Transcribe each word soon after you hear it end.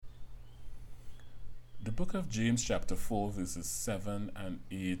The book of James, chapter 4, verses 7 and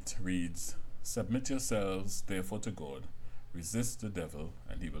 8 reads, "Submit yourselves, therefore, to God. Resist the devil,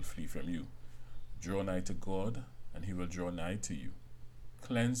 and he will flee from you. Draw nigh to God, and he will draw nigh to you.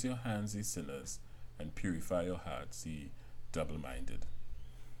 Cleanse your hands, ye sinners, and purify your hearts, ye double-minded."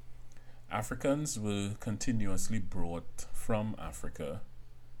 Africans were continuously brought from Africa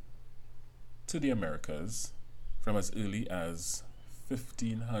to the Americas from as early as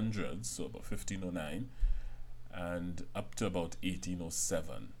 1500s, so about 1509, and up to about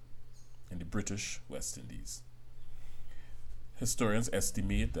 1807 in the British West Indies. Historians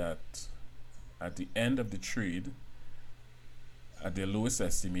estimate that at the end of the trade, at their lowest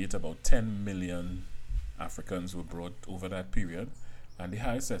estimate, about 10 million Africans were brought over that period, and the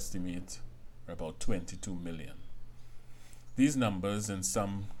highest estimate are about 22 million. These numbers in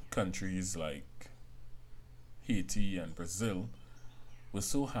some countries like Haiti and Brazil were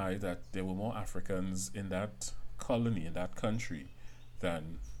so high that there were more Africans in that colony, in that country,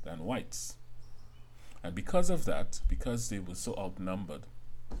 than whites. And because of that, because they were so outnumbered,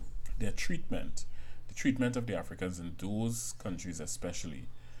 the treatment of the Africans in those countries especially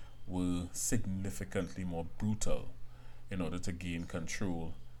were significantly more brutal in order to gain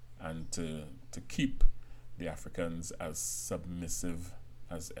control and to keep the Africans as submissive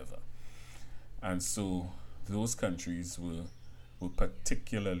as ever. And so those countries were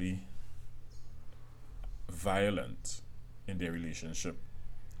particularly violent in their relationship,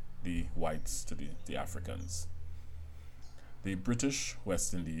 the whites to the Africans. The British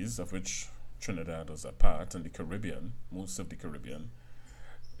West Indies, of which Trinidad was a part, and the Caribbean, most of the Caribbean,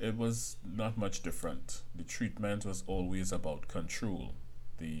 it was not much different. The treatment was always about control.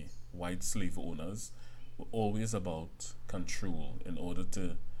 The white slave owners were always about control in order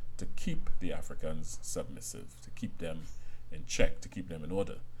to keep the Africans submissive, to keep them in check, to keep them in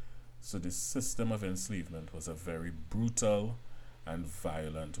order. So the system of enslavement was a very brutal and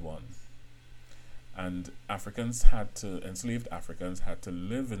violent one. And enslaved Africans had to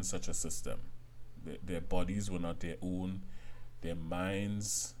live in such a system. Their bodies were not their own, their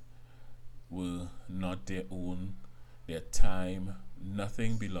minds were not their own, their time,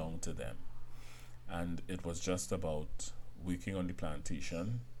 nothing belonged to them. And it was just about working on the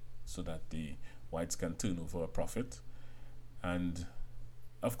plantation so that the whites can turn over a profit. And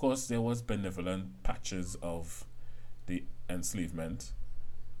of course, there was benevolent patches of the enslavement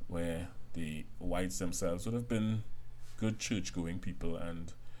where the whites themselves would have been good church-going people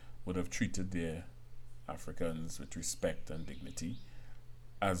and would have treated their Africans with respect and dignity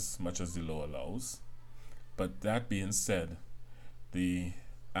as much as the law allows. But that being said, the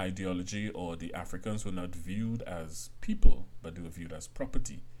ideology or the Africans were not viewed as people, but they were viewed as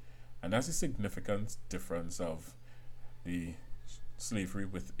property. And that's a significant difference of the slavery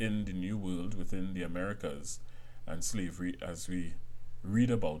within the New World, within the Americas, and slavery as we read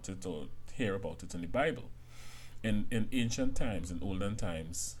about it or hear about it in the Bible. In ancient times, in olden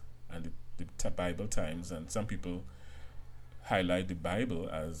times, and the Bible times, and some people highlight the Bible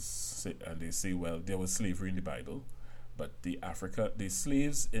and they say, well, there was slavery in the Bible, but the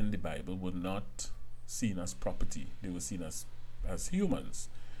slaves in the Bible were not seen as property. They were seen as humans.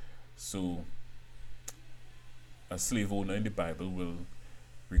 So a slave owner in the Bible will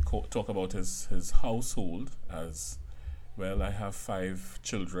talk about his household as, well, I have 5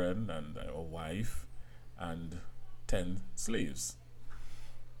 children and a wife and 10 slaves.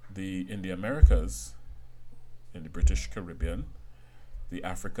 In the Americas, in the British Caribbean, the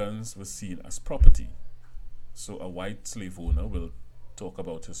Africans were seen as property. So a white slave owner will talk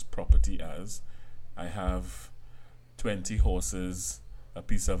about his property as, I have 20 horses, a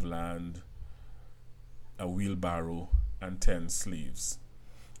piece of land, a wheelbarrow, and 10 slaves.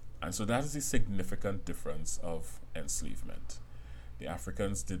 And so that is the significant difference of enslavement. The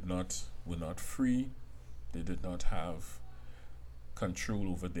Africans were not free. They did not have control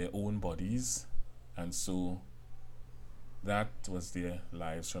over their own bodies, and so that was their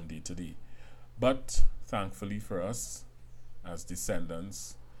lives from day to day. But thankfully for us, as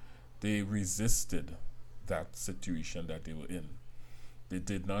descendants, they resisted that situation that they were in. They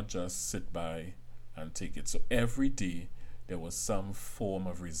did not just sit by and take it. So every day there was some form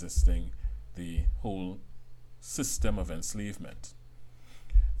of resisting the whole system of enslavement.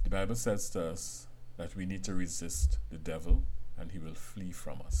 The Bible says to us that we need to resist the devil and he will flee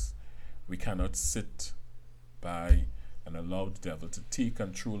from us. We cannot sit by and allow the devil to take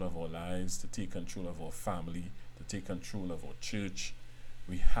control of our lives, to take control of our family, to take control of our church.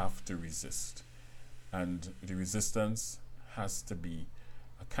 We have to resist. And the resistance has to be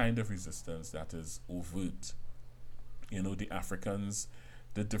a kind of resistance that is overt. You know, the Africans,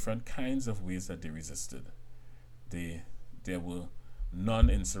 the different kinds of ways that they resisted. There were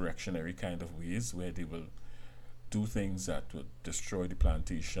non-insurrectionary kind of ways where they will do things that would destroy the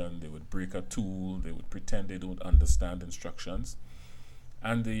plantation. They would break a tool. They would pretend they don't understand instructions.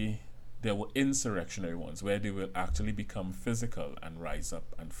 And there were insurrectionary ones where they will actually become physical and rise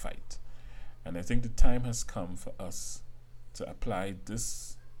up and fight. And I think the time has come for us to apply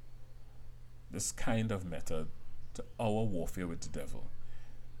this kind of method to our warfare with the devil.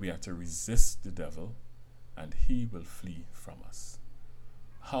 We are to resist the devil, and he will flee from us.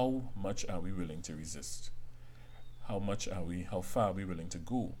 How much are we willing to resist? How far are we willing to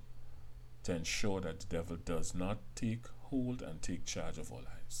go to ensure that the devil does not take hold and take charge of our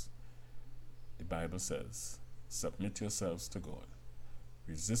lives? The Bible says, submit yourselves to God,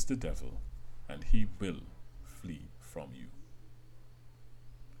 resist the devil, and he will flee from you.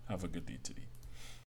 Have a good day today.